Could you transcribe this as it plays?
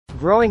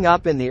growing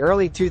up in the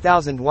early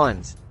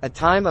 2001s, a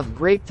time of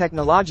great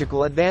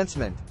technological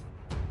advancement.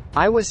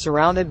 I was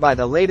surrounded by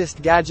the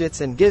latest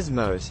gadgets and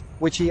gizmos,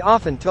 which he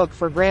often took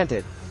for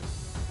granted.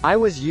 I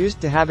was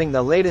used to having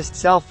the latest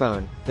cell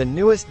phone, the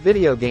newest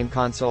video game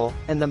console,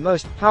 and the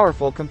most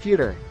powerful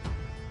computer.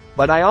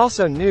 But I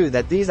also knew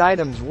that these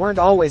items weren't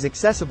always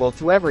accessible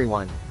to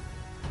everyone.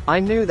 I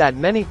knew that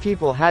many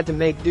people had to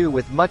make do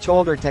with much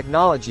older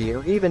technology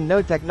or even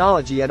no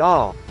technology at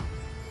all.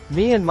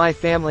 Me and my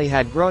family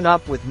had grown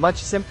up with much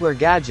simpler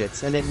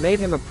gadgets, and it made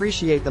him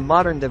appreciate the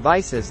modern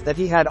devices that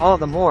he had all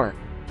the more.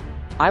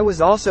 I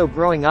was also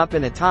growing up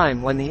in a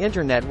time when the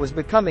internet was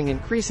becoming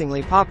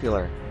increasingly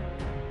popular.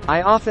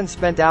 I often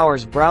spent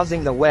hours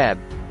browsing the web,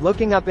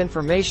 looking up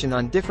information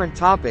on different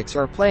topics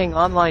or playing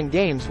online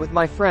games with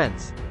my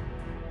friends.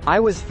 I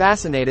was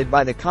fascinated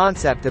by the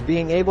concept of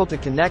being able to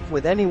connect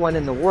with anyone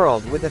in the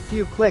world with a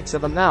few clicks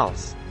of a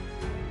mouse.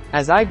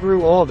 As I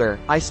grew older,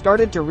 I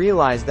started to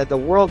realize that the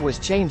world was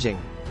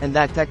changing, and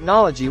that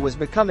technology was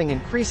becoming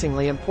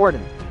increasingly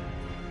important.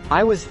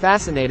 I was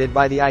fascinated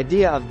by the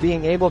idea of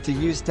being able to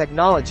use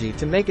technology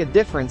to make a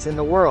difference in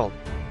the world.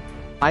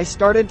 I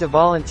started to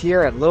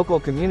volunteer at local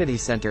community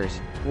centers,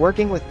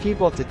 working with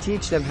people to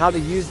teach them how to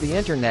use the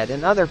internet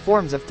and other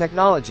forms of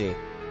technology.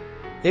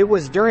 It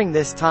was during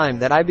this time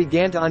that I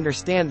began to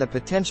understand the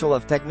potential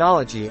of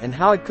technology and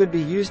how it could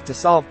be used to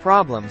solve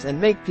problems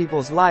and make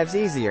people's lives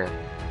easier.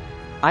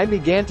 I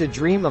began to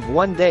dream of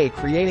one day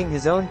creating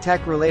his own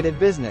tech-related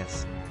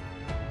business.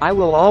 I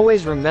will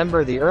always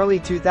remember the early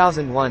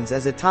 2001s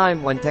as a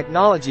time when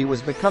technology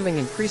was becoming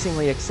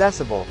increasingly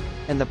accessible,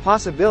 and the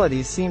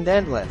possibilities seemed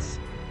endless.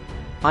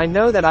 I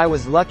know that I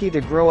was lucky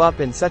to grow up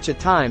in such a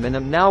time, and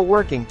am now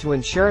working to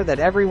ensure that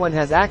everyone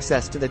has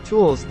access to the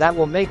tools that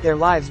will make their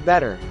lives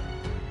better.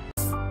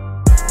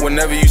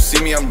 Whenever you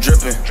see me, I'm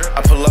dripping.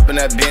 I pull up in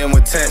that bin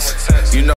with tents. You know